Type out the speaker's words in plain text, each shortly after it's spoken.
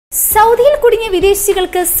സൗദിയിൽ കുടുങ്ങിയ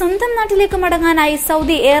വിദേശികൾക്ക് സ്വന്തം നാട്ടിലേക്ക് മടങ്ങാനായി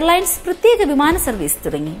സൗദി എയർലൈൻസ് പ്രത്യേക വിമാന സർവീസ്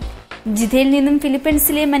തുടങ്ങി. ജിദ്ദയിൽ നിന്നും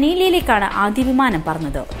ഫിലിപ്പീൻസിലെ മനീലയിലേക്കാണ് ആദ്യ വിമാനം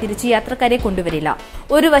പറന്നത്. തിരിച്ചു യാത്രക്കാരെ കൊണ്ടുവരില്ല.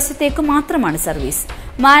 ഒരു വശത്തേക്ക് മാത്രമാണ് സർവീസ്.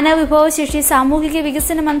 മാനവ വിഭവശേഷി സാമൂഹിക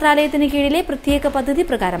വികസന മന്ത്രാലയത്തിന് കീഴിലെ പ്രത്യേക പദ്ധതി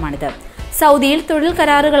പ്രകാരമാണിത്. സൗദിയിൽ തൊഴിൽ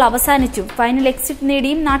കരാറുകൾ അവസാനിച്ചും ഫൈനൽ എക്സിറ്റ്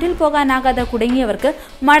നേടിയും നാട്ടിൽ പോകാനാകാതെ കുടുങ്ങിയവർക്ക്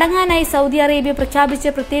മടങ്ങാനായി സൗദി അറേബ്യ പ്രഖ്യാപിച്ച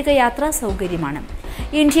പ്രത്യേക യാത്രാ സൗകര്യമാണ്.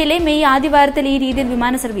 ഇന്ത്യയിലെ മെയ് ആദ്യവാരത്തിൽ ഈ രീതിയിൽ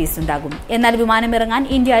വിമാന സർവീസ് ഉണ്ടാകും. എന്നാൽ വിമാനമിറങ്ങാൻ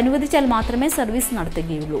ഇന്ത്യ അനുവദിച്ചാൽ മാത്രമേ സർവീസ്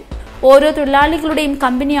നടത്തുകയുള്ളൂ. ഓരോ തൊഴിലാളികളുടെയും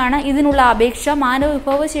കമ്പനിയാണ് ഇതിനുള്ള അപേക്ഷ മാനവ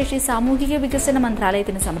വിഭവശേഷി സാമൂഹിക വികസന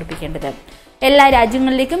മന്ത്രാലയത്തിന് സമർപ്പിക്കേണ്ടത്. എല്ലാ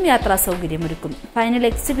രാജ്യങ്ങളിലേക്കും യാത്രാ സൗകര്യമൊരുക്കും. ഫൈനൽ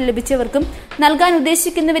എക്സിറ്റ് ലഭിച്ചവർക്കും നൽകാൻ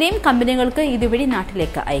ഉദ്ദേശിക്കുന്നവരെയും കമ്പനികൾക്ക് ഇതുവഴി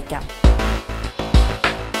നാട്ടിലേക്ക് അയക്കാം.